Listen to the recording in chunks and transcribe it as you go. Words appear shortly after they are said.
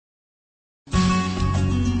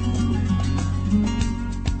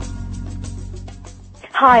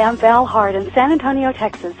Hi, I'm Val Hart in San Antonio,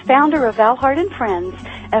 Texas, founder of Val Hart and Friends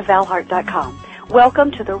at valhart.com.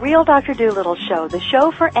 Welcome to the Real Dr. Doolittle Show, the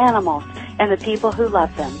show for animals and the people who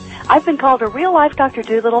love them. I've been called a real-life Dr.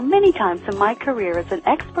 Doolittle many times in my career as an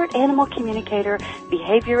expert animal communicator,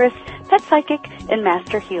 behaviorist, pet psychic, and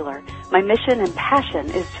master healer. My mission and passion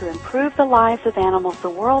is to improve the lives of animals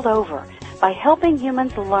the world over by helping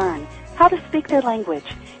humans learn how to speak their language,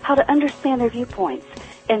 how to understand their viewpoints,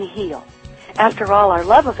 and heal. After all, our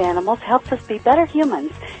love of animals helps us be better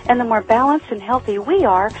humans, and the more balanced and healthy we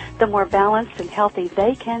are, the more balanced and healthy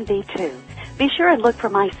they can be too. Be sure and look for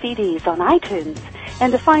my CDs on iTunes.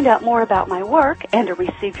 And to find out more about my work and to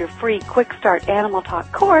receive your free Quick Start Animal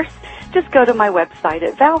Talk course, just go to my website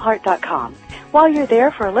at valhart.com. While you're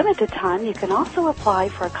there for a limited time, you can also apply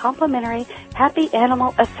for a complimentary Happy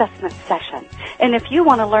Animal Assessment session. And if you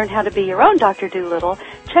want to learn how to be your own Dr. Doolittle,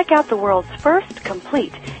 check out the world's first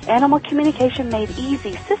complete Animal Communication Made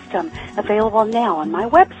Easy system available now on my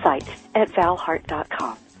website at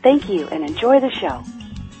valhart.com. Thank you and enjoy the show.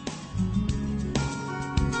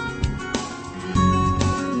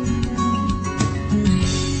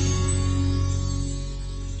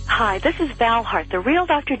 Hi, this is Val Hart, the real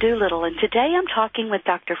Dr. Doolittle, and today I'm talking with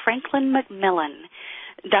Dr. Franklin McMillan.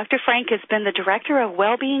 Dr. Frank has been the Director of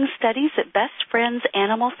Wellbeing Studies at Best Friends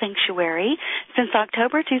Animal Sanctuary since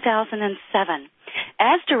October 2007.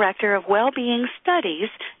 As Director of Wellbeing Studies,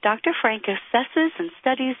 Dr. Frank assesses and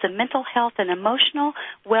studies the mental health and emotional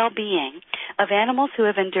well-being of animals who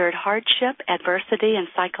have endured hardship, adversity, and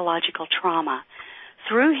psychological trauma.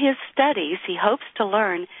 Through his studies, he hopes to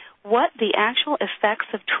learn what the actual effects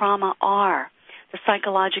of trauma are, the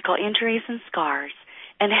psychological injuries and scars,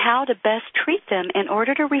 and how to best treat them in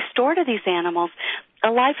order to restore to these animals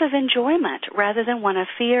a life of enjoyment rather than one of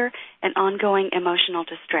fear and ongoing emotional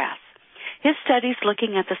distress. His studies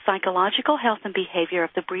looking at the psychological health and behavior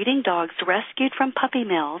of the breeding dogs rescued from puppy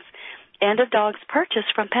mills and of dogs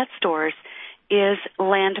purchased from pet stores is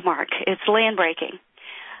landmark. It's land-breaking.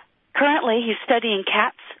 Currently, he's studying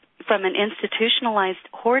cats from an institutionalized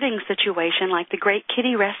hoarding situation like the Great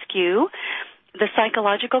Kitty Rescue, the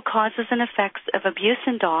psychological causes and effects of abuse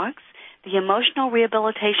in dogs, the emotional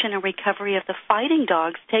rehabilitation and recovery of the fighting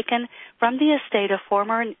dogs taken from the estate of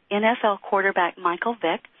former NFL quarterback Michael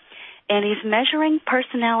Vick, and he's measuring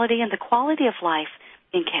personality and the quality of life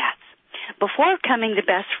in cats. Before coming to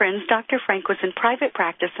Best Friends, Dr. Frank was in private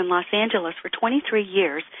practice in Los Angeles for 23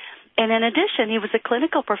 years, and in addition, he was a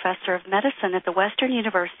clinical professor of medicine at the Western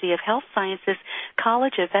University of Health Sciences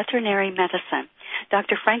College of Veterinary Medicine.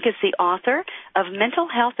 Dr. Frank is the author of Mental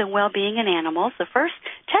Health and Well-Being in Animals, the first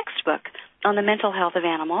textbook on the mental health of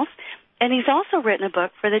animals, and he's also written a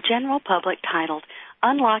book for the general public titled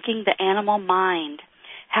Unlocking the Animal Mind,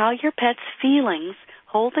 How Your Pet's Feelings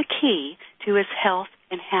Hold the Key to His Health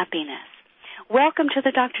and Happiness. Welcome to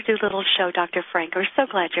the Dr. Doolittle Show, Dr. Frank. We're so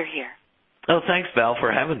glad you're here. Oh, thanks, Val,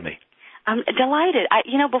 for having me. I'm delighted.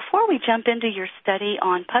 Before we jump into your study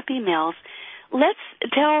on puppy mills, let's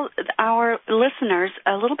tell our listeners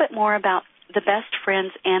a little bit more about the Best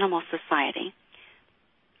Friends Animal Society.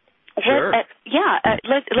 Sure.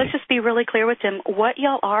 Let's just be really clear with them what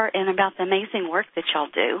y'all are and about the amazing work that y'all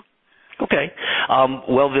do. Okay.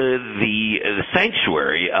 Well, the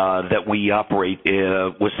sanctuary that we operate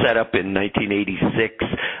was set up in 1986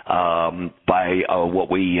 by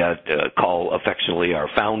what we call affectionately our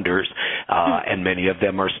founders, and many of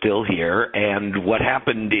them are still here. And what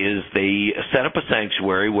happened is they set up a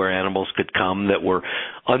sanctuary where animals could come that were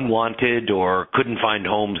unwanted or couldn't find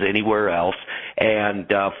homes anywhere else.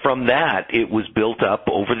 And from that, it was built up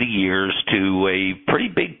over the years to a pretty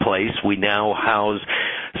big place. We now house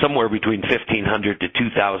somewhere between 1,500 to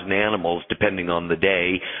 2,000 animals, depending on the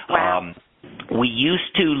day. Wow. We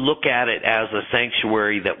used to look at it as a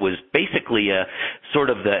sanctuary that was basically a sort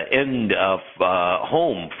of the end of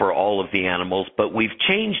home for all of the animals, but we've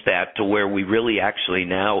changed that to where we really actually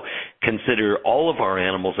now consider all of our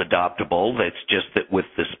animals adoptable. That's just that with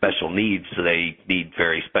the special needs, they need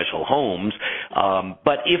very special homes.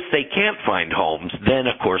 But if they can't find homes, then,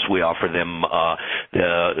 of course, we offer them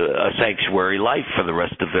a sanctuary life for the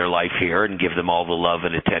rest of their life here and give them all the love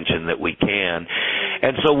and attention that we can.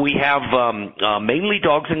 And so we have mainly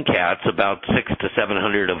dogs and cats, about 600 to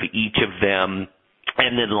 700 of each of them.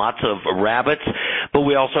 And then lots of rabbits, But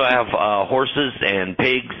we also have horses and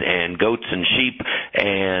pigs and goats and sheep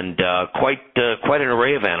and quite an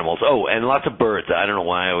array of animals. Oh, and lots of birds. I don't know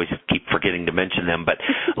why I always keep forgetting to mention them, but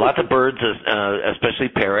lots of birds, especially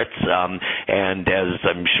parrots. And as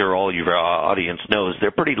I'm sure all your audience knows,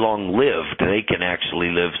 they're pretty long-lived. They can actually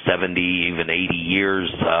live 70, even 80 years.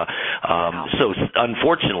 So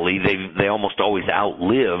unfortunately, they almost always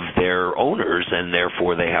outlive their owners, and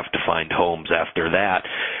therefore they have to find homes after that.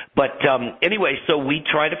 But anyway, so we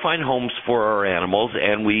try to find homes for our animals,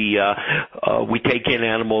 and we take in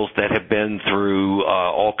animals that have been through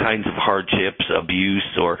all kinds of hardships,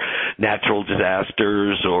 abuse, or natural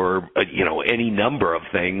disasters, or any number of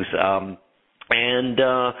things.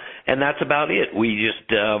 And that's about it. We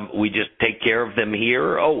just take care of them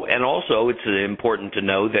here. Oh, and also it's important to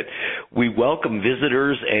know that we welcome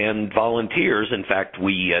visitors and volunteers. In fact,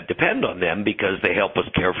 we depend on them because they help us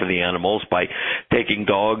care for the animals by taking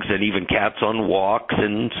dogs and even cats on walks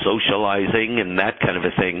and socializing and that kind of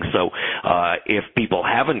a thing. So if people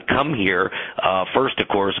haven't come here, first, of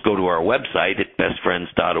course, go to our website at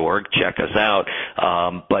bestfriends.org, check us out.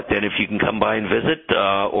 But then if you can come by and visit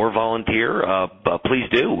or volunteer, please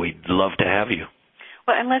do. We'd love to have you.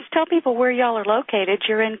 Well, and let's tell people where y'all are located.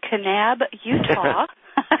 You're in Kanab, Utah.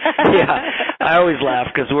 Yeah, I always laugh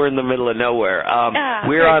because we're in the middle of nowhere.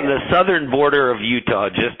 We're on the southern border of Utah,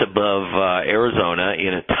 just above Arizona,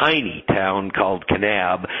 in a tiny town called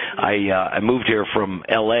Kanab. I moved here from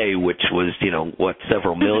L.A., which was,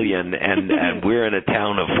 several million, and we're in a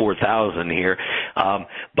town of 4,000 here.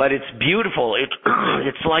 But it's beautiful.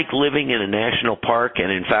 It's like living in a national park,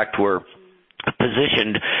 and in fact, we're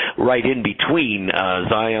positioned right in between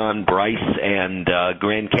Zion, Bryce, and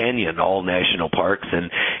Grand Canyon, all national parks,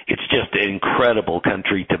 and it's just an incredible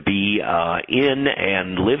country to be in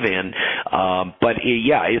and live in. But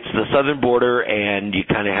it's the southern border, and you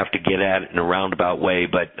kind of have to get at it in a roundabout way,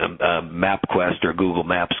 but MapQuest or Google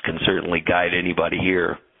Maps can certainly guide anybody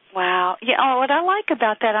here. Wow. Yeah. Oh, what I like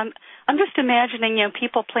about that, I'm just imagining,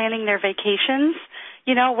 people planning their vacations.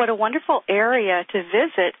 What a wonderful area to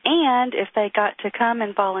visit, and if they got to come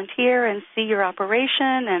and volunteer and see your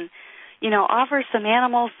operation and, offer some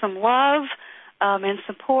animals some love and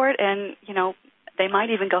support, and, they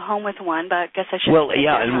might even go home with one, but I guess I should. Well,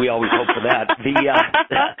 yeah, and we always hope for that.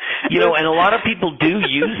 And a lot of people do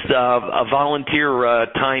use a volunteer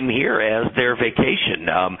time here as their vacation.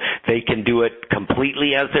 They can do it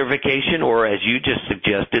completely as their vacation, or as you just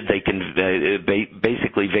suggested, they can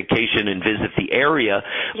basically vacation and visit the area,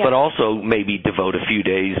 but also maybe devote a few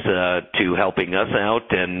days to helping us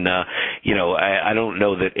out. And, I don't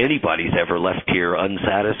know that anybody's ever left here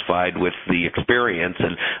unsatisfied with the experience,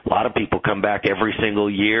 and a lot of people come back every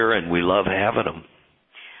single year, and we love having them.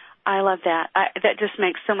 I love that. That just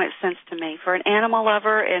makes so much sense to me. For an animal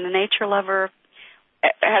lover and a nature lover,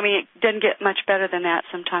 it doesn't get much better than that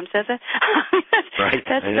sometimes, does it? Right.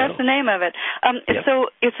 That's the name of it. Yep. So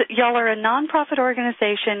y'all are a nonprofit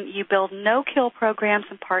organization. You build no-kill programs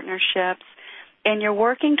and partnerships, and you're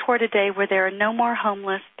working toward a day where there are no more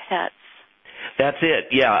homeless pets. That's it.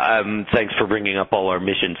 Yeah. Thanks for bringing up all our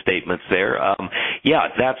mission statements there.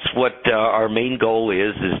 That's what our main goal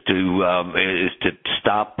is to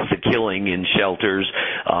stop the killing in shelters.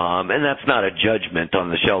 And that's not a judgment on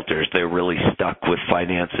the shelters. They're really stuck with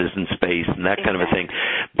finances and space and that kind of a thing.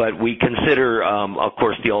 But we consider, of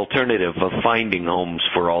course, the alternative of finding homes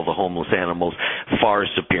for all the homeless animals far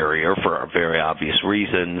superior for very obvious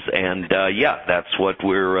reasons. And that's what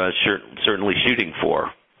we're certainly shooting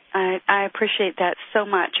for. I appreciate that so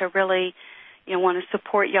much. I really, want to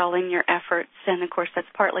support y'all in your efforts, and of course that's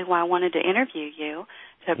partly why I wanted to interview you,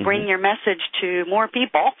 to bring your message to more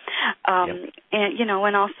people. And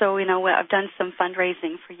and also, I've done some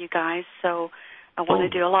fundraising for you guys, so I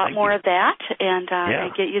want to do a lot more of that and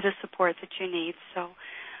get you the support that you need. So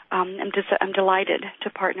I'm delighted to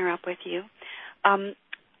partner up with you.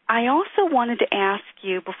 I also wanted to ask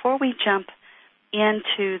you, before we jump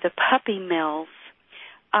into the puppy mills,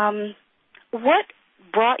 what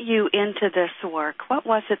brought you into this work? What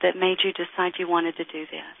was it that made you decide you wanted to do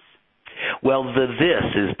this? Well, this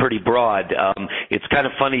is pretty broad. It's kind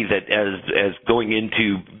of funny that as going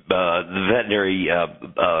into the veterinary,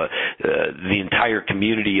 the entire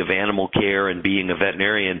community of animal care and being a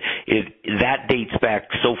veterinarian, that dates back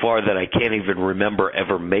so far that I can't even remember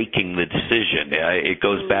ever making the decision. It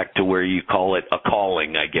goes back to where you call it a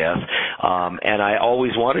calling, I guess. And I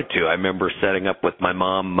always wanted to. I remember setting up with my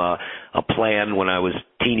mom a plan when I was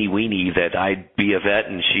teeny-weeny that I'd be a vet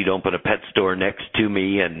and she'd open a pet store next to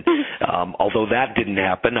me. And although that didn't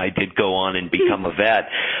happen, I did go on and become a vet.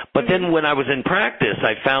 But then when I was in practice,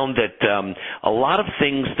 I found that a lot of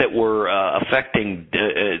things that were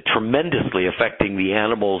tremendously affecting the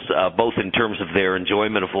animals, both in terms of their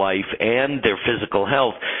enjoyment of life and their physical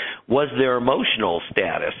health, was their emotional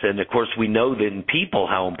status. And, of course, we know that in people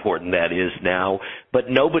how important that is now, but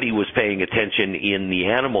nobody was paying attention in the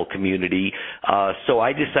animal community. So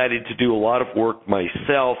I decided to do a lot of work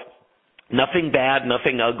myself. Nothing bad,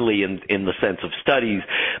 nothing ugly in the sense of studies,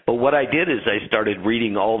 but what I did is I started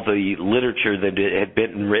reading all the literature that had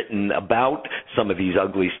been written about some of these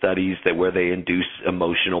ugly studies where they induce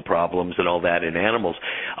emotional problems and all that in animals,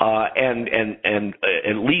 and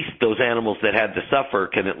at least those animals that had to suffer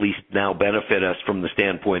can at least now benefit us from the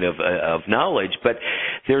standpoint of knowledge. But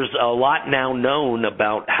there's a lot now known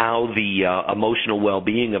about how the emotional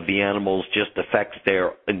well-being of the animals just affects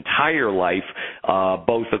their entire life,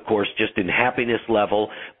 both, of course, just in happiness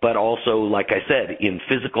level, but also, like I said, in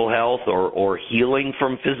physical health or healing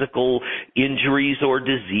from physical injuries or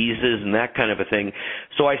diseases and that kind of a thing.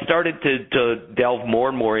 So I started to delve more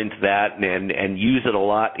and more into that and use it a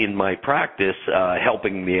lot in my practice,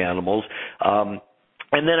 helping the animals.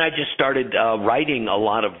 And then I just started writing a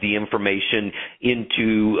lot of the information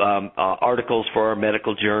into articles for our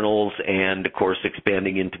medical journals and, of course,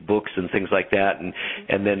 expanding into books and things like that.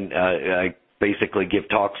 And then I basically give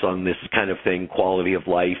talks on this kind of thing, quality of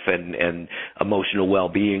life and emotional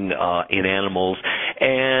well-being in animals.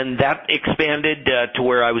 And that expanded to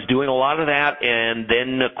where I was doing a lot of that. And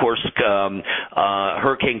then, of course,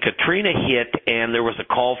 Hurricane Katrina hit, and there was a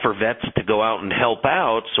call for vets to go out and help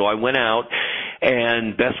out. So I went out,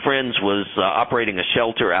 and Best Friends was operating a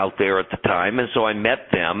shelter out there at the time. And so I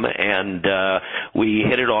met them, and we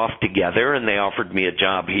hit it off together, and they offered me a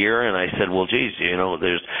job here. And I said, well, geez,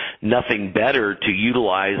 there's nothing better to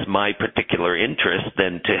utilize my particular interest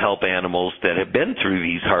than to help animals that have been through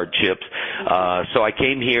these hardships. So I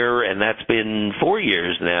came here, and that's been 4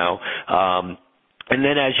 years now. And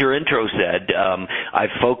then, as your intro said,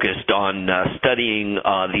 I've focused on studying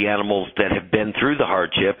the animals that have been through the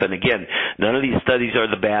hardship. And again, none of these studies are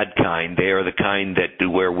the bad kind. They are the kind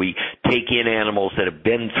where we take in animals that have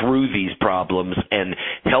been through these problems and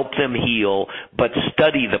help them heal, but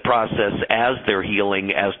study the process as they're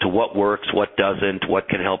healing as to what works, what doesn't, what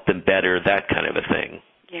can help them better, that kind of a thing.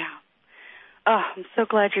 Yeah. Oh, I'm so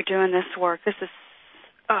glad you're doing this work. This is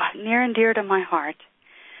near and dear to my heart.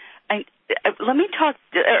 Let me talk,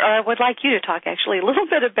 or I would like you to talk, actually, a little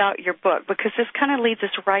bit about your book, because this kind of leads us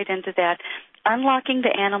right into that. Unlocking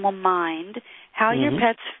the Animal Mind, How Your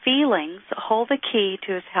Pet's Feelings Hold the Key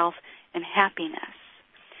to His Health and Happiness.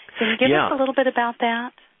 Can you give us a little bit about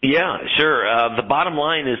that? Yeah, sure. The bottom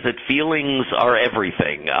line is that feelings are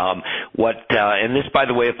everything. And this, by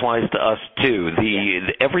the way, applies to us too.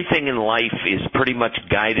 Everything in life is pretty much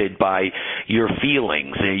guided by your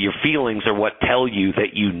feelings. Your feelings are what tell you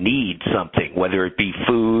that you need something, whether it be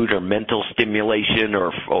food or mental stimulation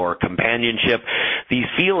or companionship. These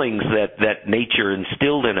feelings that nature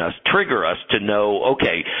instilled in us trigger us to know,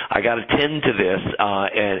 okay, I got to tend to this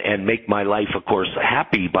and make my life, of course,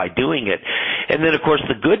 happy by doing it. And then, of course,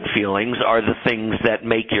 the good feelings are the things that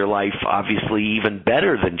make your life obviously even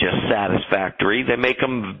better than just satisfactory. They make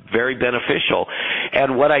them very beneficial.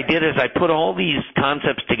 And what I did is I put all these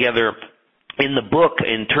concepts together in the book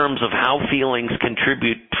in terms of how feelings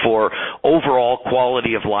contribute for overall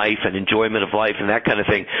quality of life and enjoyment of life and that kind of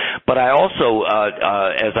thing. But I also,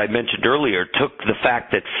 as I mentioned earlier, took the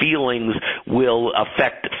fact that feelings will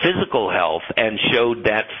affect physical health and showed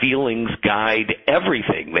that feelings guide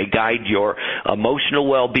everything. They guide your emotional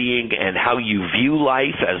well-being and how you view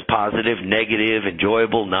life as positive, negative,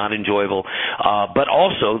 enjoyable, not enjoyable. But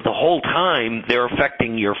also the whole time they're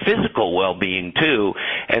affecting your physical well-being too.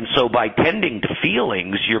 And so by tending to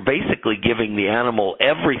feelings, you're basically giving the animal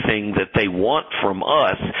everything that they want from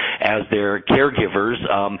us as their caregivers,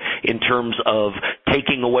 in terms of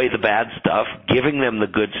taking away the bad stuff, giving them the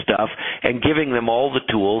good stuff, and giving them all the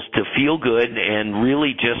tools to feel good and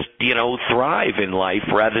really just, thrive in life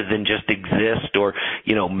rather than just exist or,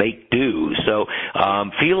 make do. So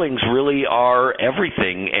feelings really are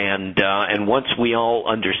everything, and once we all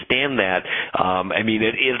understand that,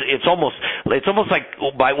 it's almost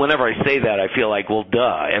like whenever I say that, I feel like, well,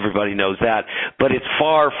 duh, everybody knows that. But it's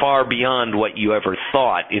far, far beyond what you ever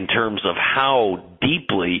thought in terms of how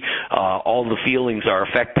deeply all the feelings are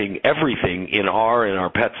affecting everything in our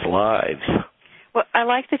pets' lives. Well, I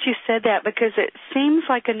like that you said that because it seems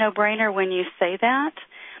like a no-brainer when you say that.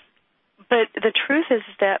 But the truth is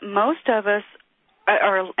that most of us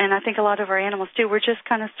and I think a lot of our animals do, we're just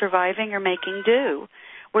kind of surviving or making do.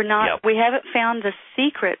 We're not, Yep. We haven't found the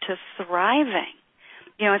secret to thriving.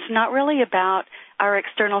 It's not really about our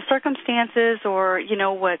external circumstances or,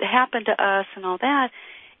 what happened to us and all that.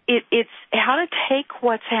 It's how to take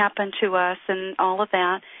what's happened to us and all of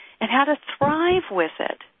that and how to thrive with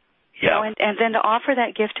it. Yeah. And then to offer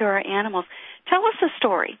that gift to our animals. Tell us a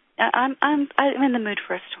story. I'm in the mood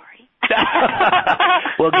for a story.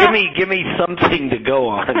 Well, give me something to go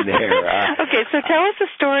on there. Okay, so tell us a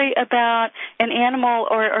story about an animal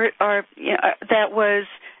or that was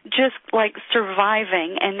just like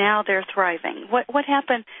surviving, and now they're thriving. What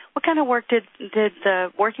happened? What kind of work did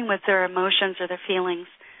the working with their emotions or their feelings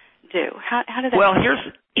do? How did that? Well,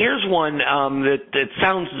 here's one that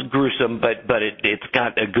sounds gruesome, but it's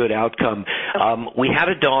got a good outcome. Okay. We had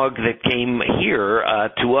a dog that came here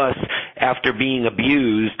to us after being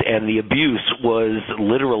abused, and the abuse was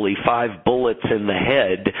literally 5 bullets in the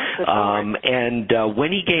head. And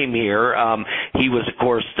when he came here, he was, of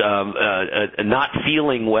course, not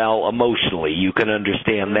feeling well emotionally. You can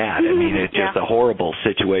understand that. I mean, it's just a horrible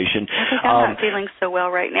situation. I think I'm not feeling so well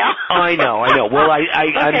right now. I know. Well,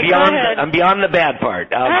 I'm beyond the bad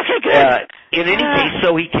part. In any case,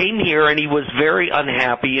 so he came here and he was very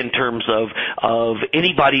unhappy in terms of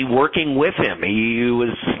anybody working with him. He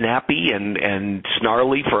was snappy and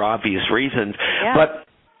snarly for obvious reasons. Yeah. But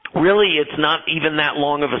really, it's not even that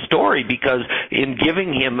long of a story, because in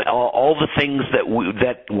giving him all the things that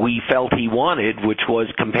we felt he wanted, which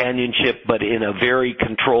was companionship, but in a very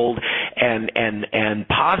controlled and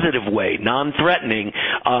positive way, non-threatening,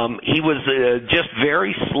 he was just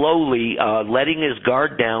very slowly letting his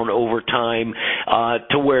guard down over time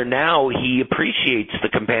to where now he appreciates the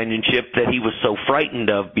companionship that he was so frightened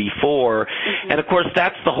of before. Mm-hmm. And of course,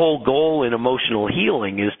 that's the whole goal in emotional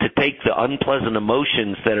healing, is to take the unpleasant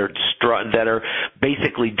emotions that are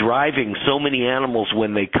basically driving so many animals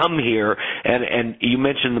when they come here, and you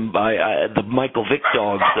mentioned them by the Michael Vick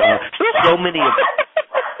dogs. So many of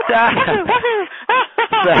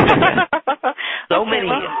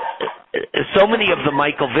so many of the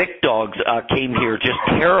Michael Vick dogs came here just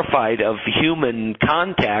terrified of human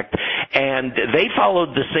contact, and they followed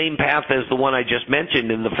the same path as the one I just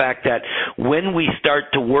mentioned, in the fact that when we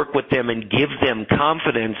start to work with them and give them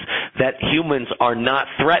confidence that humans are not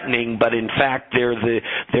threatening, but in fact they're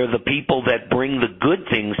the people that bring the good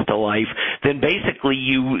things to life, then basically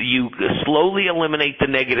you slowly eliminate the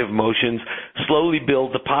negative emotions, slowly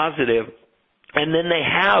build the positive, and then they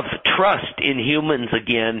have trust in humans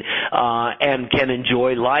again, and can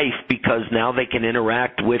enjoy life, because now they can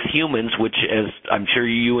interact with humans, which, as I'm sure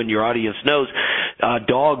you and your audience knows,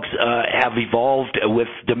 dogs have evolved with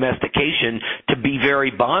domestication to be very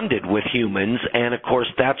bonded with humans, and of course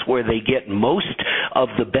that's where they get most of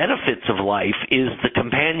the benefits of life, is the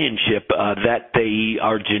companionship that they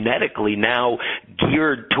are genetically now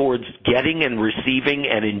geared towards getting and receiving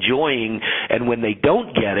and enjoying. And when they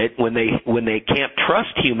don't get it, when they can't trust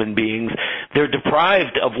human beings, they're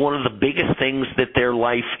deprived of one of the biggest things that their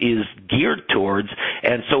life is geared towards,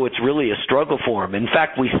 and so it's really a struggle for them. In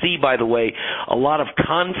fact, we see, by the way, a lot of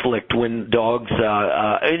conflict when dogs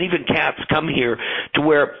and even cats come here, to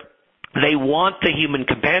where they want the human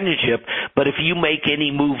companionship, but if you make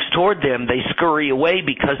any moves toward them, they scurry away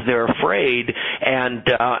because they're afraid, and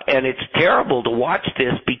it's terrible to watch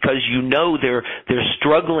this, because they're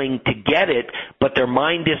struggling to get it, but their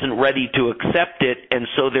mind isn't ready to accept it, and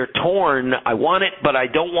so they're torn. I want it, but I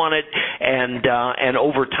don't want it, and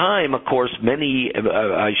over time, of course, many,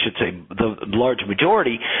 I should say, the large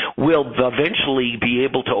majority will eventually be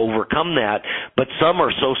able to overcome that, but some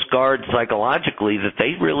are so scarred psychologically that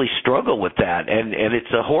they really struggle with that, and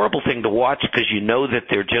it's a horrible thing to watch, because that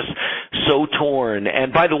they're just so torn.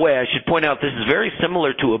 And by the way, I should point out, this is very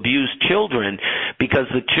similar to abused children, because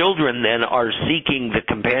the children then are seeking the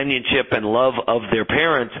companionship and love of their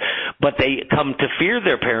parents, but they come to fear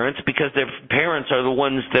their parents because their parents are the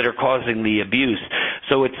ones that are causing the abuse.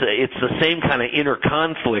 So it's the same kind of inner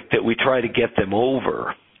conflict that we try to get them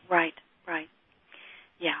over. Right.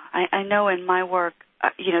 Yeah, I know in my work,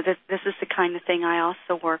 this is the kind of thing I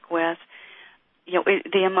also work with,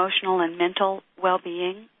 the emotional and mental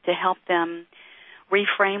well-being, to help them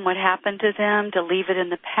reframe what happened to them, to leave it in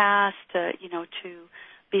the past, to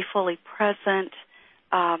be fully present,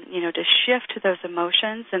 to shift those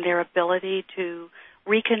emotions and their ability to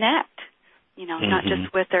reconnect, mm-hmm. not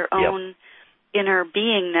just with their own inner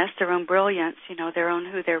beingness, their own brilliance, their own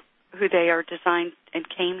who they are designed and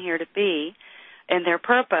came here to be, and their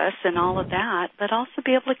purpose and all of that, but also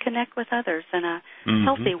be able to connect with others in a mm-hmm.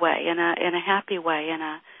 healthy way, in a happy way, in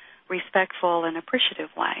a respectful and appreciative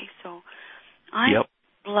way. So I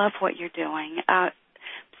love what you're doing.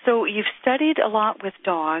 So you've studied a lot with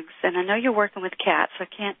dogs, and I know you're working with cats, so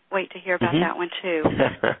I can't wait to hear about that one too.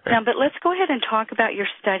 Now, but let's go ahead and talk about your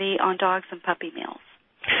study on dogs and puppy mills.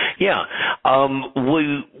 Yeah.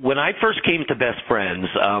 When I first came to Best Friends,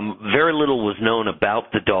 very little was known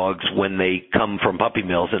about the dogs when they come from puppy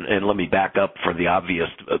mills. And let me back up for the obvious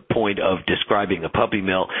point of describing a puppy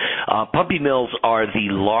mill. Puppy mills are the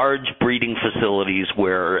large breeding facilities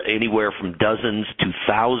where anywhere from dozens to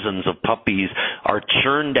thousands of puppies are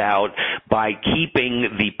churned out by keeping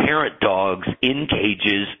the parent dogs in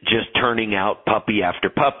cages, just turning out puppy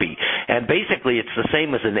after puppy. And basically it's the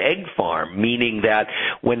same as an egg farm, meaning that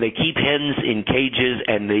when they keep hens in cages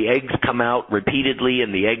and the eggs come out repeatedly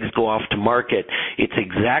and the eggs go off to market, it's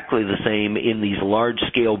exactly the same in these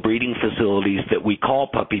large-scale breeding facilities that we call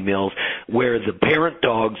puppy mills, where the parent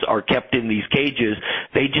dogs are kept in these cages.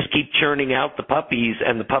 They just keep churning out the puppies,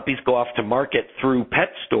 and the puppies go off to market through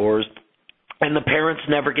pet stores, and the parents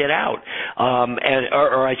never get out.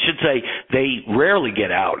 Or I should say, they rarely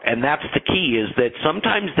get out. And that's the key, is that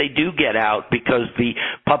sometimes they do get out because the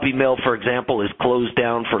puppy mill, for example, is closed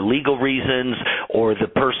down for legal reasons, or the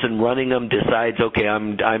person running them decides, okay,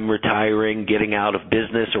 I'm retiring, getting out of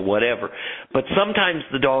business or whatever. But sometimes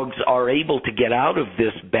the dogs are able to get out of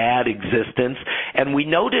this bad existence, and we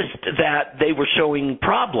noticed that they were showing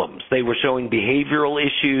problems. They were showing behavioral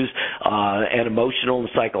issues and emotional and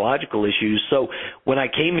psychological issues. So when I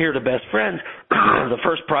came here to Best Friends, the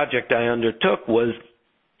first project I undertook was,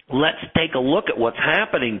 let's take a look at what's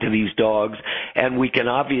happening to these dogs, and we can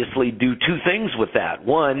obviously do two things with that.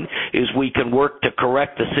 One is we can work to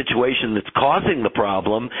correct the situation that's causing the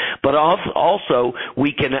problem, but also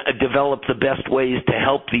we can develop the best ways to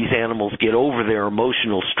help these animals get over their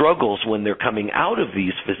emotional struggles when they're coming out of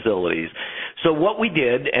these facilities. So what we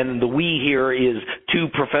did, and the we here is two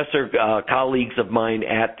professor colleagues of mine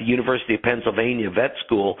at the University of Pennsylvania Vet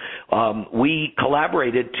School, we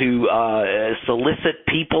collaborated to solicit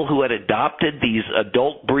people who had adopted these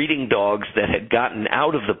adult breeding dogs that had gotten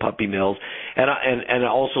out of the puppy mills. And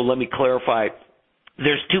also, let me clarify,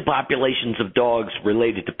 there's two populations of dogs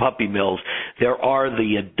related to puppy mills. There are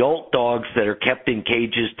the adult dogs that are kept in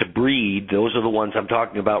cages to breed. Those are the ones I'm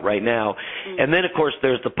talking about right now. And then, of course,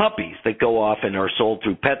 there's the puppies that go off and are sold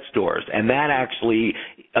through pet stores. And that actually,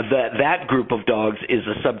 that group of dogs is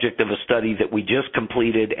the subject of a study that we just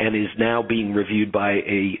completed and is now being reviewed by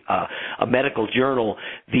a medical journal.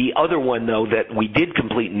 The other one, though, that we did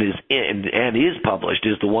complete and is published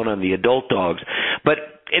is the one on the adult dogs. But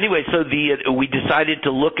anyway, so we decided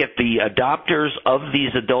to look at the adopters of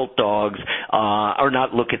these adult dogs, or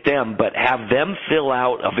not look at them, but have them fill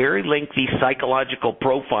out a very lengthy psychological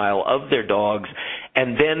profile of their dogs,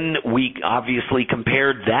 and then we obviously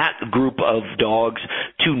compared that group of dogs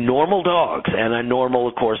to normal dogs. And a normal,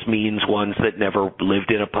 of course, means ones that never lived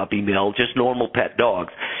in a puppy mill, just normal pet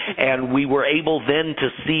dogs. And we were able then to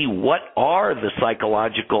see what are the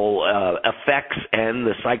psychological effects and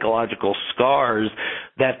the psychological scars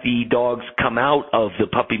that the dogs come out of the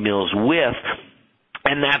puppy mills with.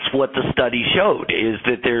 And that's what the study showed, is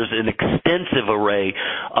that there's an extensive array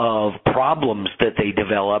of problems that they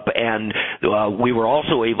develop, and we were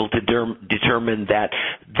also able to determine that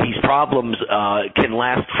these problems can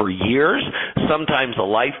last for years, sometimes a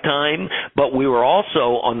lifetime, but we were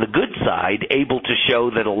also, on the good side, able to show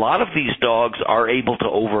that a lot of these dogs are able to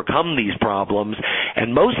overcome these problems,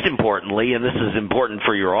 and most importantly, and this is important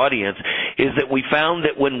for your audience, is that we found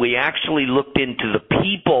that when we actually looked into the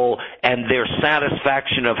people and their satisfaction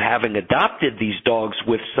of having adopted these dogs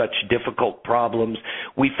with such difficult problems,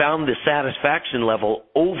 we found the satisfaction level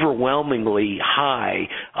overwhelmingly high.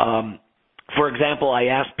 For example, I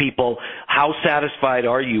asked people, how satisfied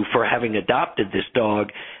are you for having adopted this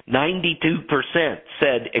dog? 92%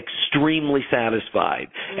 said extremely satisfied,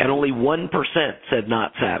 and only 1% said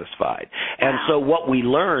not satisfied. And so what we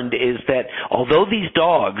learned is that although these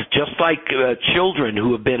dogs, just like children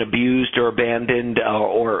who have been abused or abandoned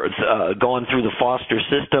or gone through the foster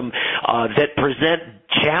system, that present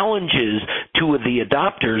challenges to the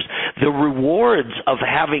adopters, the rewards of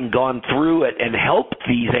having gone through it and helped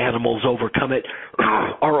these animals overcome it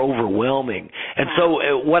are overwhelming. And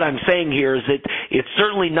so what I'm saying here is that it's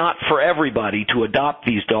certainly not for everybody to adopt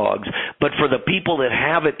these dogs, but for the people that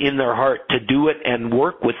have it in their heart to do it and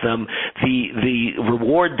work with them, the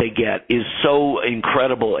reward they get is so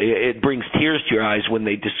incredible. It brings tears to your eyes when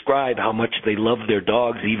they describe how much they love their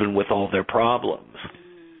dogs even with all their problems.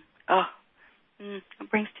 It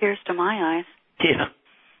brings tears to my eyes. Yeah.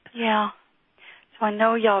 Yeah. So I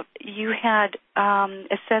know you had,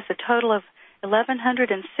 it says a total of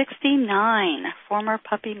 1,169 former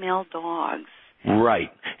puppy mill dogs. Right.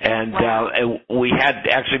 And wow. We had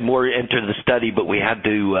actually more enter the study, but we had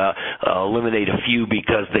to eliminate a few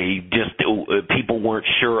because they just people weren't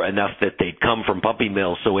sure enough that they'd come from puppy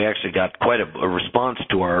mills, so we actually got quite a response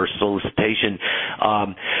to our solicitation.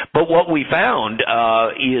 But what we found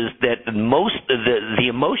is that the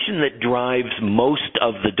emotion that drives most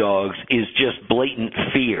of the dogs is just blatant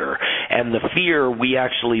fear. And the fear we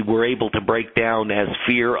actually were able to break down as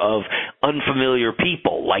fear of unfamiliar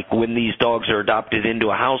people, like when these dogs are adopted into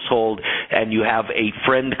a household and you have a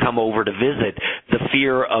friend come over to visit, the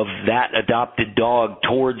fear of that adopted dog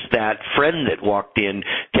towards that friend that walked in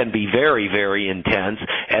can be very, very intense,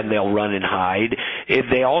 and they'll run and hide.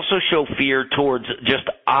 They also show fear towards just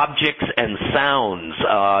objects and sounds,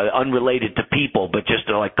 unrelated to people, but just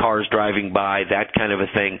like cars driving by, that kind of a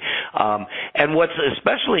thing. And what's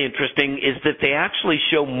especially interesting is that they actually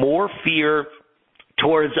show more fear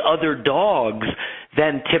towards other dogs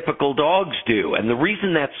than typical dogs do. And the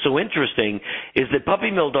reason that's so interesting is that puppy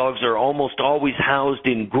mill dogs are almost always housed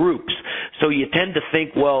in groups. So you tend to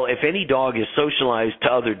think, well, if any dog is socialized to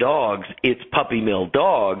other dogs, it's puppy mill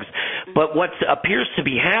dogs. But what appears to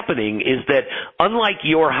be happening is that unlike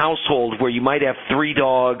your household where you might have 3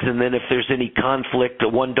 dogs and then if there's any conflict,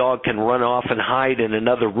 one dog can run off and hide in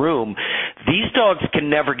another room, these dogs can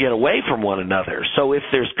never get away from one another. So if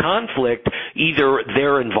there's conflict, either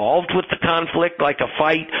they're involved with the conflict, like a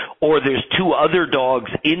fight, or there's 2 other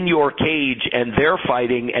dogs in your cage and they're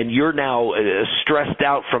fighting and you're now stressed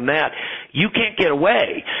out from that, you can't get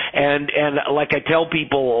away. And like I tell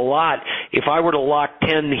people a lot, if I were to lock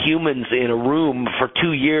 10 humans in a room for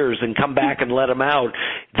 2 years and come back and let them out,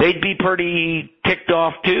 they'd be pretty ticked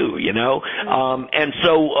off too, you know. And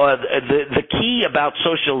so the key about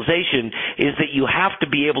socialization is that you have to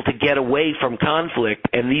be able to get away from conflict,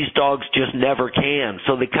 and these dogs just never can.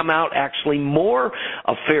 So they come out actually more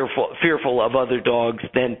fearful of other dogs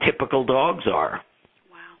than typical dogs are.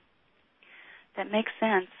 Wow. That makes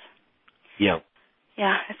sense. Yeah.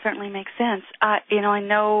 Yeah, it certainly makes sense. I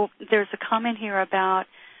know there's a comment here about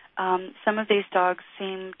some of these dogs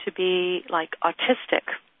seem to be like autistic.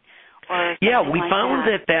 Yeah, we found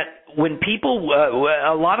that when people,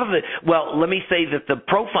 a lot of let me say that the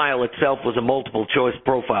profile itself was a multiple choice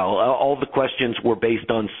profile. All the questions were based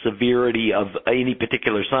on severity of any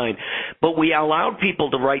particular sign, but we allowed people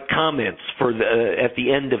to write comments at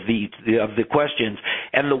the end of the questions.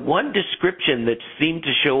 And the one description that seemed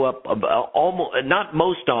to show up almost, not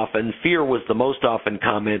most often, fear was the most often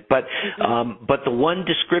comment, but the one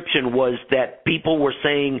description was that people were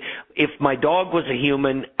saying, if my dog was a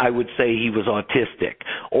human, I would say he was autistic,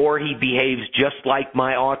 or he behaves just like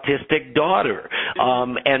my autistic daughter.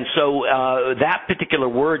 And so that particular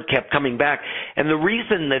word kept coming back. And the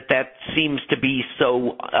reason that seems to be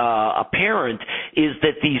so apparent is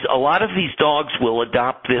that a lot of these dogs will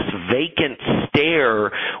adopt this vacant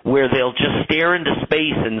stare where they'll just stare into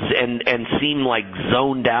space and seem like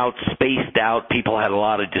zoned out, spaced out. People had a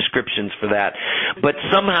lot of descriptions for that, but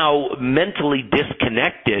somehow mentally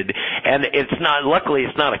disconnected. And luckily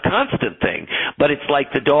it's not a constant thing, but it's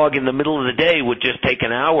like the dog in the middle of the day would just take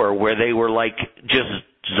an hour where they were like just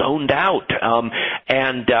zoned out,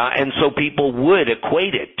 and so people would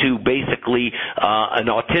equate it to basically an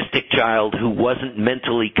autistic child who wasn't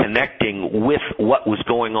mentally connecting with what was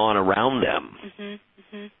going on around them.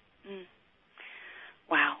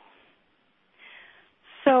 Wow.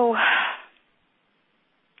 So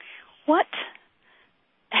what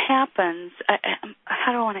happens,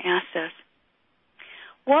 how do I want to ask this?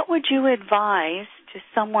 What would you advise to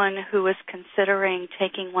someone who is considering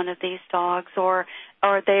taking one of these dogs, or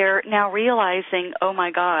they're now realizing, oh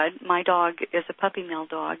my God, my dog is a puppy mill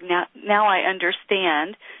dog. Now I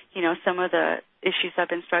understand, some of the issues I've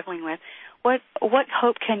been struggling with. What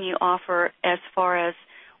hope can you offer as far as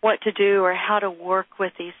what to do or how to work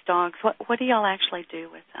with these dogs? What do y'all actually do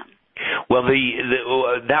with them? Well,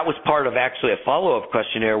 that was part of actually a follow-up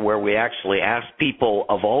questionnaire where we actually asked people,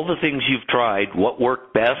 of all the things you've tried, what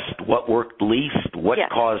worked best, what worked least, what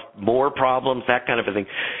caused more problems, that kind of a thing.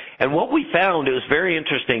 And what we found, it was very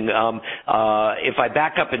interesting. If I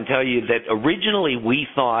back up and tell you that originally we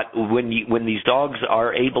thought when these dogs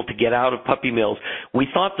are able to get out of puppy mills, we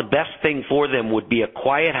thought the best thing for them would be a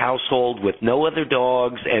quiet household with no other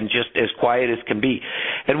dogs and just as quiet as can be.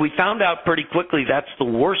 And we found out pretty quickly that's the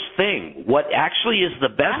worst thing. What actually is the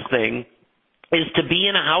best thing is to be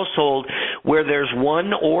in a household where there's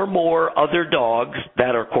one or more other dogs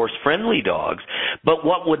that are, of course, friendly dogs. But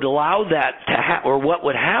what would allow that to or what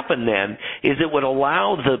would happen then is it would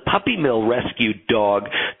allow the puppy mill rescued dog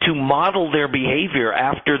to model their behavior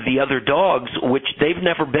after the other dogs, which they've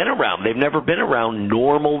never been around. They've never been around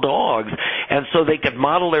normal dogs, and so they could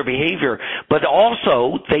model their behavior. But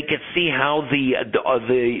also they could see how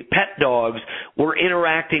the pet dogs were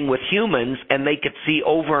interacting with humans, and they could see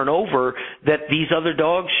over and over that these other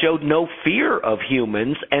dogs showed no fear of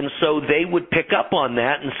humans, and so they would pick up on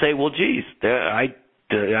that and say, well, geez,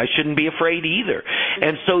 I shouldn't be afraid either.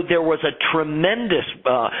 And so there was a tremendous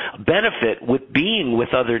benefit with being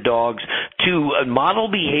with other dogs to model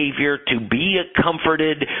behavior, to be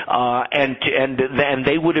comforted, and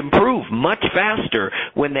they would improve much faster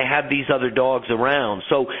when they had these other dogs around.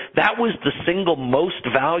 So that was the single most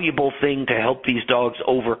valuable thing to help these dogs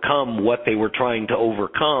overcome what they were trying to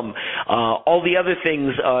overcome. All the other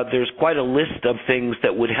things, there's quite a list of things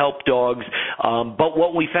that would help dogs, but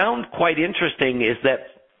what we found quite interesting is that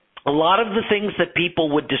a lot of the things that people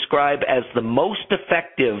would describe as the most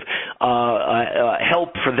effective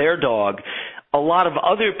help for their dog, a lot of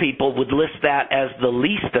other people would list that as the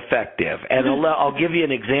least effective. And I'll give you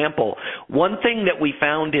an example. One thing that we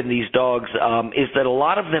found in these dogs is that a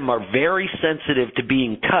lot of them are very sensitive to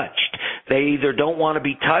being touched. They either don't want to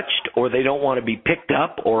be touched, or they don't want to be picked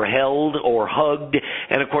up or held or hugged.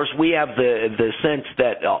 And, of course, we have the sense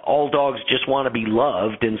that all dogs just want to be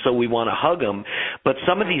loved, and so we want to hug them. But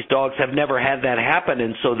some of these dogs have never had that happen,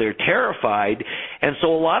 and so they're terrified. And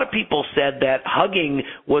so a lot of people said that hugging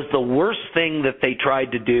was the worst thing that they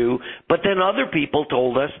tried to do, but then other people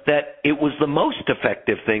told us that it was the most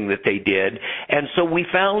effective thing that they did. And so we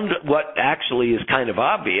found what actually is kind of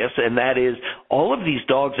obvious, and that is all of these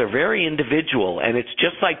dogs are very individual, and it's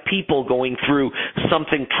just like people going through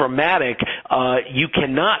something traumatic. You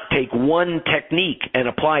cannot take one technique and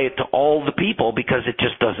apply it to all the people because it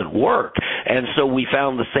just doesn't work. And so we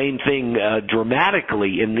found the same thing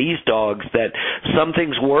dramatically in these dogs, that some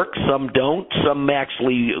things work, some don't. Some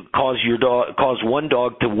actually cause one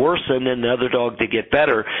dog to worsen and the other dog to get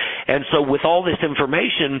better. And so with all this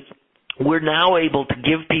information, we're now able to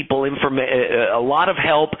give people a lot of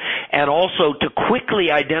help, and also to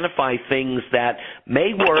quickly identify things that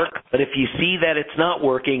may work, but if you see that it's not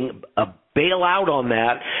working, bail out on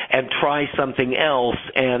that and try something else,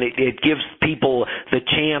 and it gives people the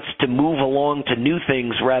chance to move along to new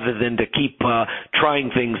things rather than to keep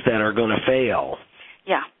trying things that are going to fail.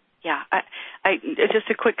 Yeah. I just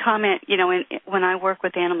a quick comment. You know, when I work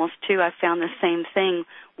with animals too, I found the same thing.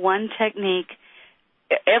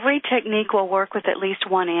 Every technique will work with at least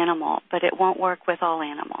one animal, but it won't work with all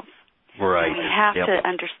animals. Right. And we have to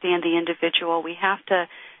understand the individual. We have to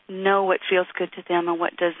know what feels good to them and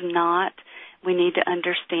what does not. We need to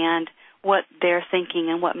understand what they're thinking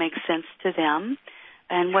and what makes sense to them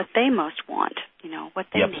and what they most want, what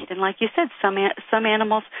they need. And like you said, some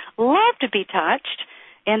animals love to be touched,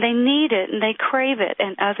 and they need it, and they crave it,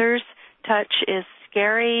 and others, touch is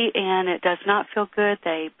scary, and it does not feel good.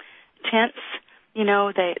 They tense,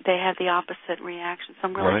 they have the opposite reaction. So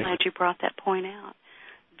I'm really glad you brought that point out.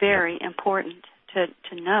 Very important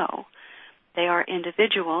to know. They are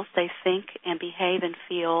individuals. They think and behave and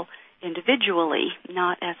feel individually,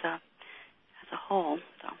 not as a whole.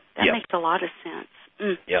 So that makes a lot of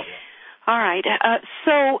sense. Yeah. All right.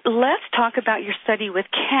 So let's talk about your study with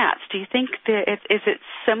cats. Do you think is it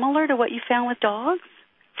similar to what you found with dogs?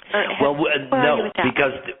 Well, no,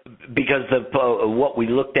 because what we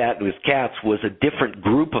looked at with cats was a different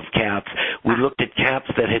group of cats. We looked at cats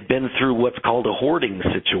that had been through what's called a hoarding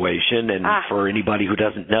situation, and for anybody who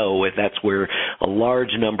doesn't know, that's where a large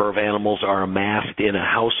number of animals are amassed in a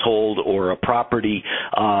household or a property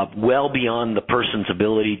well beyond the person's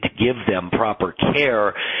ability to give them proper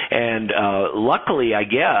care. And luckily, I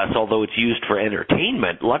guess, although it's used for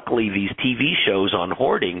entertainment, luckily these TV shows on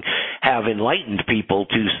hoarding have enlightened people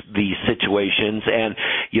to these situations. And,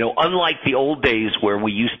 unlike the old days where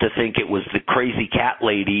we used to think it was the crazy cat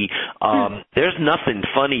lady, there's nothing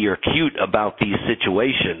funny or cute about these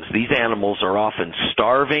situations. These animals are often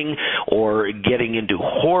starving or getting into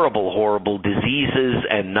horrible, horrible diseases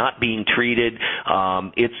and not being treated.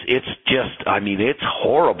 It's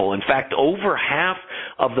horrible. In fact, over half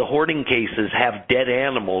of the hoarding cases have dead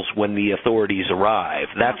animals when the authorities arrive.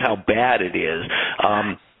 That's how bad it is.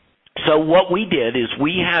 So what we did is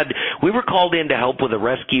we were called in to help with a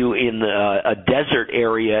rescue in a desert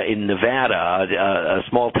area in Nevada, a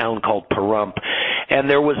small town called Pahrump. and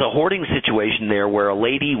there was a hoarding situation there where a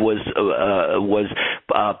lady was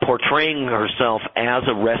portraying herself as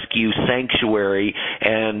a rescue sanctuary,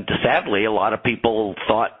 and sadly a lot of people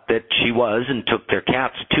thought that she was and took their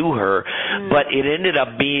cats to her, but it ended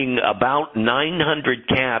up being about 900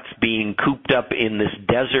 cats being cooped up in this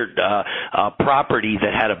desert property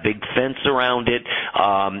that had a big fence around it,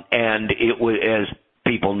 and it was, as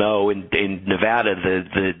people know, in Nevada,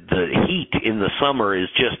 the heat in the summer is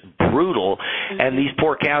just brutal, and these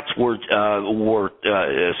poor cats were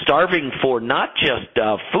starving for not just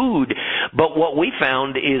food, but what we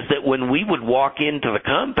found is that when we would walk into the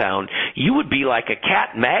compound, you would be like a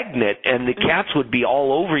cat magnet, and the cats would be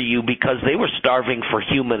all over you because they were starving for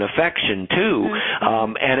human affection too.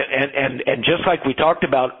 And just like we talked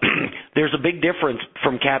about, there's a big difference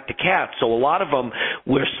from cat to cat. So a lot of them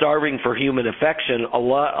were starving for human affection. A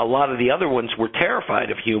lot of the other ones were terrified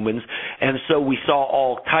of humans, and so we saw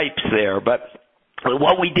all types there. But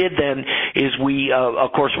what we did then is we,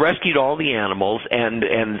 of course, rescued all the animals and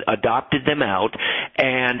adopted them out.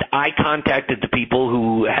 And I contacted the people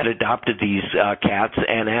who had adopted these cats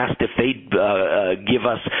and asked if they'd give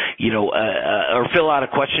us, or fill out a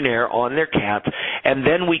questionnaire on their cats. And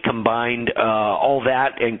then we combined all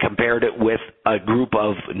that and compared it with a group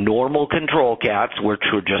of normal control cats, which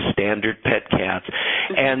were just standard pet cats,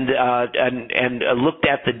 and looked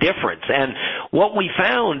at the difference. And what we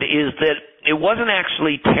found is that it wasn't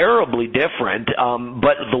actually terribly different,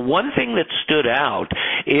 but the one thing that stood out,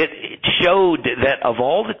 it showed that of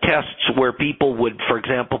all the tests where people would, for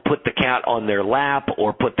example, put the cat on their lap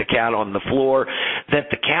or put the cat on the floor, that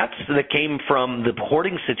the cats that came from the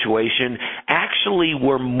hoarding situation actually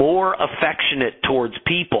were more affectionate towards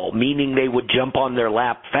people, meaning they would jump on their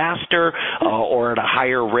lap faster or at a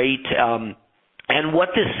higher rate. And what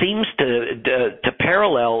this seems to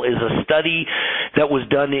parallel is a study that was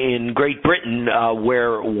done in Great Britain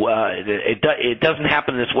where it doesn't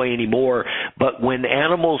happen this way anymore, but when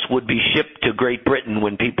animals would be shipped to Great Britain,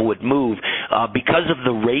 when people would move, because of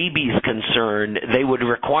the rabies concern, they would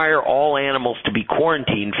require all animals to be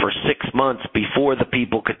quarantined for 6 months before the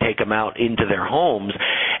people could take them out into their homes.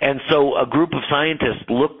 And so a group of scientists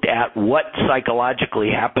looked at what psychologically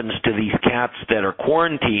happens to these cats that are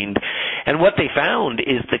quarantined, and what they found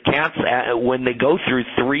is the cats, when they go through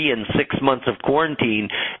 3 and 6 months of quarantine,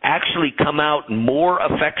 actually come out more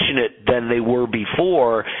affectionate than they were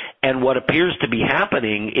before. And what appears to be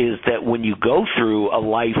happening is that when you go through a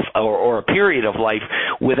life or a period of life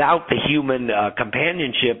without the human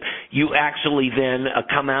companionship, you actually then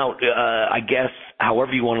come out, I guess,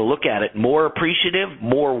 however you want to look at it, more appreciative,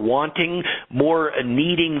 more wanting, more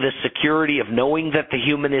needing the security of knowing that the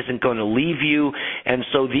human isn't going to leave you. And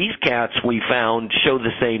so these cats, we found, show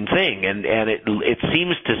the same thing. And it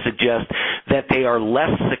seems to suggest that they are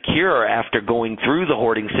less secure after going through the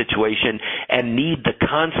hoarding situation and need the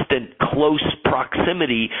constant close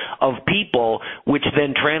proximity of people, which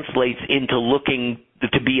then translates into looking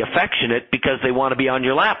to be affectionate because they want to be on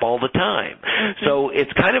your lap all the time. So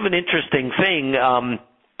it's kind of an interesting thing,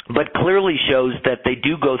 but clearly shows that they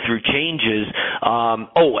do go through changes.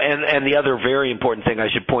 And the other very important thing I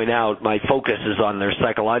should point out, my focus is on their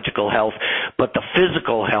psychological health, but the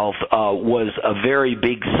physical health was a very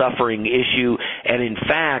big suffering issue. And in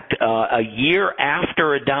fact, a year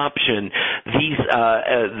after adoption, these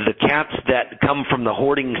the cats that come from the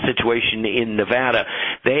hoarding situation in Nevada,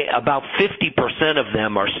 about 50% of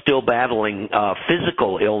them are still battling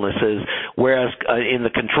physical illnesses, whereas in the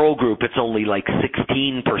control group it's only like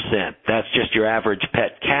 16%. That's just your average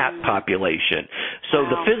pet cat population. So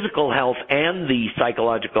the physical health and the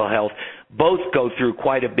psychological health both go through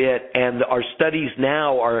quite a bit, and our studies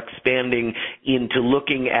now are expanding into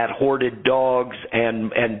looking at hoarded dogs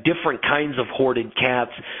and different kinds of hoarded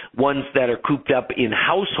cats, ones that are cooped up in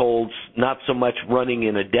households, not so much running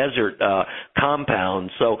in a desert compound.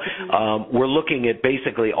 So we're looking at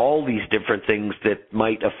basically all these different things that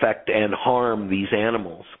might affect and harm these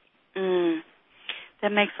animals.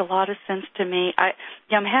 That makes a lot of sense to me. I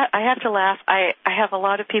have to laugh. I have a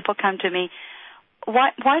lot of people come to me.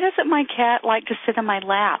 Why doesn't my cat like to sit on my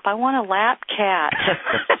lap? I want a lap cat.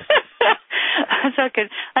 So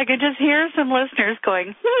I could just hear some listeners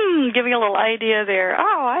going, giving a little idea there.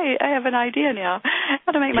 Oh, I have an idea now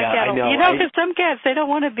how to make my cat. Because some cats, they don't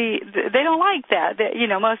want to be, they don't like that.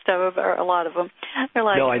 Most of them, or a lot of them, they're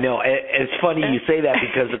like. No, I know. It's funny you say that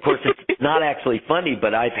because, of course, it's not actually funny,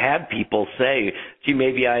 but I've had people say, gee,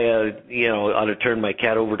 maybe I, ought to turn my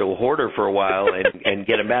cat over to a hoarder for a while and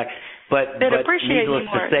get him back. But needless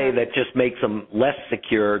to say, that just makes them less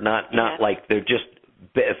secure, not like they're just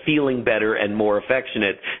feeling better and more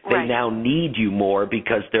affectionate, they now need you more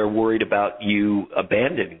because they're worried about you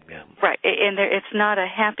abandoning them. Right, and it's not a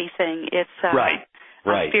happy thing. It's right.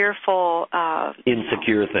 a fearful,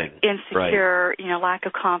 insecure thing. Insecure, lack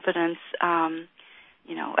of confidence.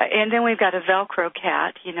 And then we've got a Velcro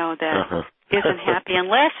cat, that isn't happy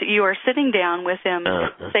unless you are sitting down with him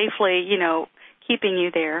safely, keeping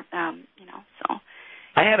you there, so.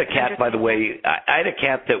 I had a cat, by the way. I had a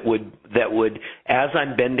cat that would, as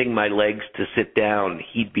I'm bending my legs to sit down,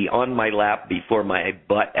 he'd be on my lap before my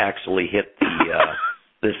butt actually hit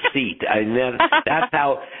the seat. That's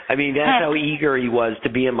how eager he was to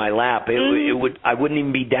be in my lap. I wouldn't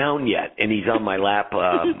even be down yet, and he's on my lap.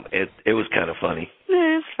 It was kind of funny.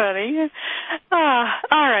 It's funny. All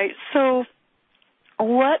right. So,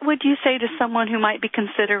 what would you say to someone who might be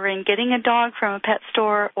considering getting a dog from a pet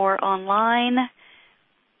store or online?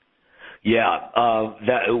 Yeah,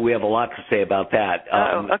 we have a lot to say about that.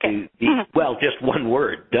 Okay. Well, just one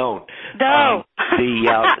word: don't. No.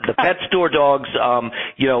 The pet store dogs,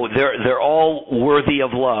 they're all worthy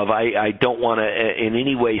of love. I don't want to in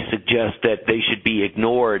any way suggest that they should be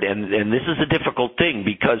ignored, and this is a difficult thing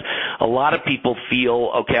because a lot of people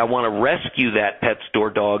feel, okay, I want to rescue that pet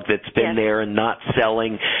store dog that's been there and not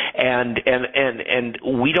selling, and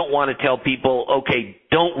we don't want to tell people, okay,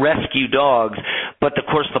 don't rescue dogs, but of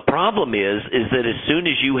course the problem is that as soon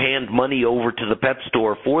as you hand money over to the pet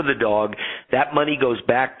store for the dog, that money goes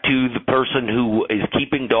back to the person who is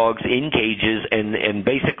keeping dogs in cages and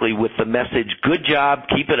basically with the message, good job,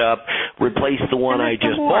 keep it up, replace the one I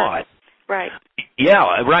just bought. Right.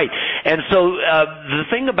 Yeah, right. And so the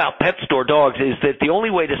thing about pet store dogs is that the only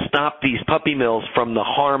way to stop these puppy mills from the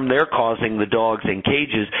harm they're causing the dogs in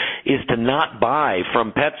cages is to not buy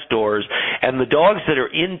from pet stores. And the dogs that are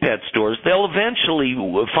in pet stores, they'll eventually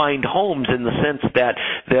find homes in the sense that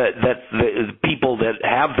the people that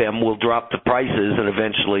have them will drop the prices and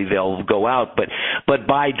eventually they'll go out. But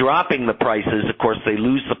by dropping the prices, of course, they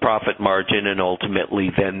lose the profit margin and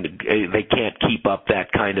ultimately then they can't keep up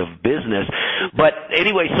that kind of business. But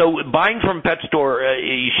anyway, so buying from a pet store,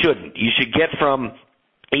 you shouldn't. You should get from,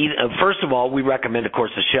 first of all, we recommend, of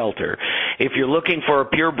course, a shelter. If you're looking for a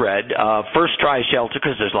purebred, first try a shelter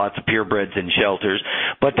because there's lots of purebreds in shelters.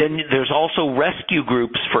 But then there's also rescue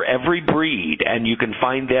groups for every breed, and you can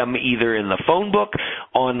find them either in the phone book,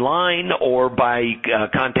 online, or by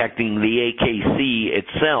contacting the AKC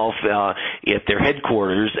itself at their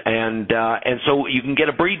headquarters. And so you can get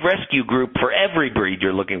a breed rescue group for every breed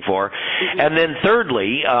you're looking for. Mm-hmm. And then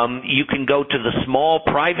thirdly, you can go to the small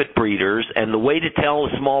private breeders, and the way to tell a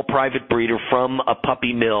small private breeder from a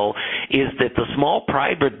puppy mill is that the small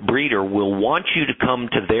private breeder will want you to come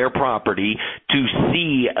to their property to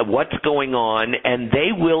see what's going on, and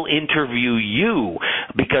they will interview you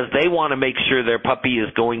because they want to make sure their puppy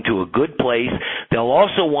is going to a good place. They'll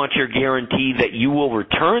also want your guarantee that you will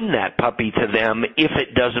return that puppy to them if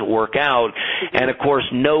it doesn't work out. And of course,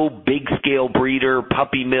 no big-scale breeder,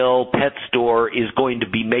 puppy mill, pet store is going to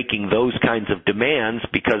be making those kinds of demands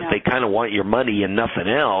because they kind of want your money and nothing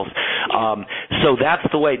else. So that's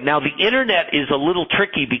the way. Now, the internet is a little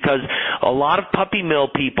tricky because a lot of puppy mill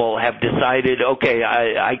people have decided, okay,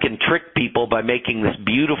 I can trick people by making this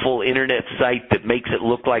beautiful internet site that makes it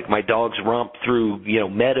look like my dogs romp through,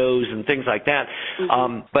 meadows and things like that.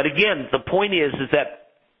 Mm-hmm. But again, the point is that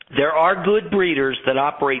there are good breeders that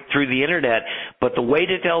operate through the internet, but the way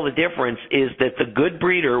to tell the difference is that the good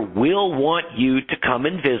breeder will want you to come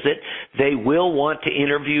and visit. They will want to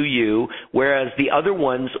interview you, whereas the other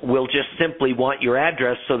ones will just simply want your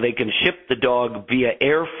address so they can ship the dog via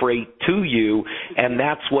air freight to you, and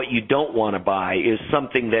that's what you don't want to buy, is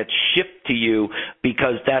something that's shipped to you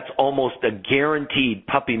because that's almost a guaranteed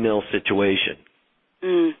puppy mill situation.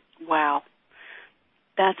 Wow.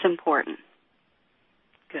 That's important.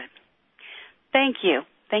 Good. Thank you.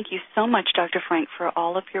 Thank you so much, Dr. Frank, for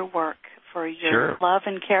all of your work, for your love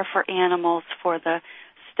and care for animals, for the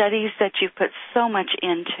studies that you've put so much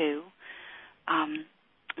into. I'm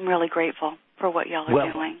really grateful for what y'all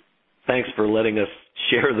are doing. Thanks for letting us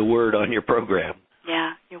share the word on your program.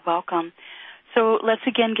 Yeah, you're welcome. So let's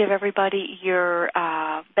again give everybody your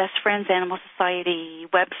Best Friends Animal Society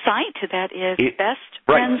website. That is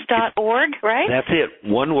bestfriends.org, right? That's it.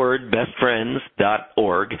 One word,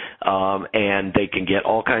 bestfriends.org. And they can get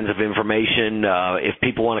all kinds of information. If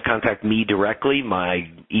people want to contact me directly, my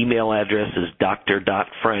email address is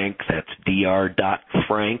dr.frank, that's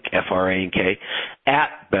dr.frank, F-R-A-N-K,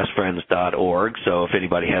 at bestfriends.org. So if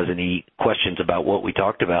anybody has any questions about what we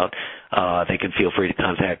talked about, they can feel free to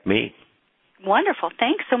contact me. Wonderful.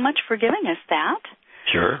 Thanks so much for giving us that.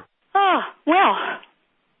 Sure. Oh, well,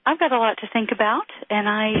 I've got a lot to think about, and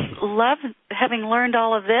I love having learned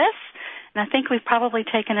all of this. And I think we've probably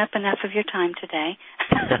taken up enough of your time today.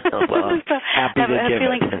 Well, I'm happy to give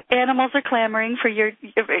it. Animals are clamoring for your.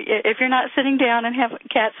 If you're not sitting down and have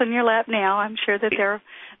cats on your lap now, I'm sure that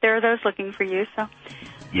there are those looking for you. So,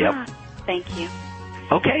 yep. Thank you.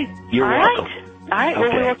 Okay, you're welcome. All right. Okay.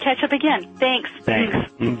 Well, we will catch up again. Thanks.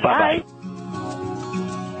 Bye-bye.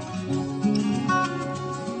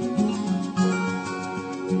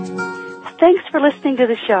 Thanks for listening to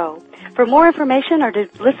the show. For more information or to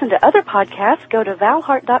listen to other podcasts, go to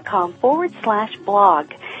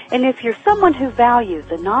valhart.com/blog. And if you're someone who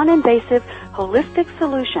values a non-invasive, holistic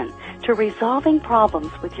solution to resolving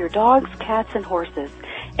problems with your dogs, cats, and horses,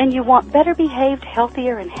 and you want better behaved,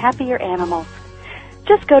 healthier, and happier animals,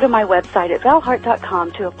 just go to my website at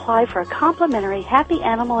valhart.com to apply for a complimentary Happy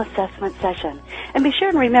Animal Assessment session. And be sure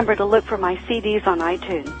and remember to look for my CDs on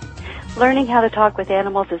iTunes. Learning how to talk with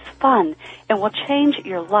animals is fun and will change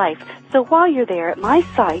your life. So while you're there at my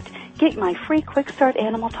site, get my free Quick Start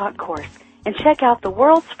Animal Talk course and check out the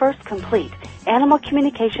world's first complete Animal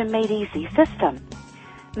Communication Made Easy system.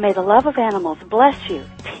 May the love of animals bless you,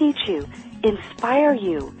 teach you, inspire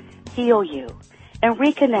you, heal you, and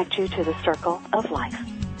reconnect you to the circle of life.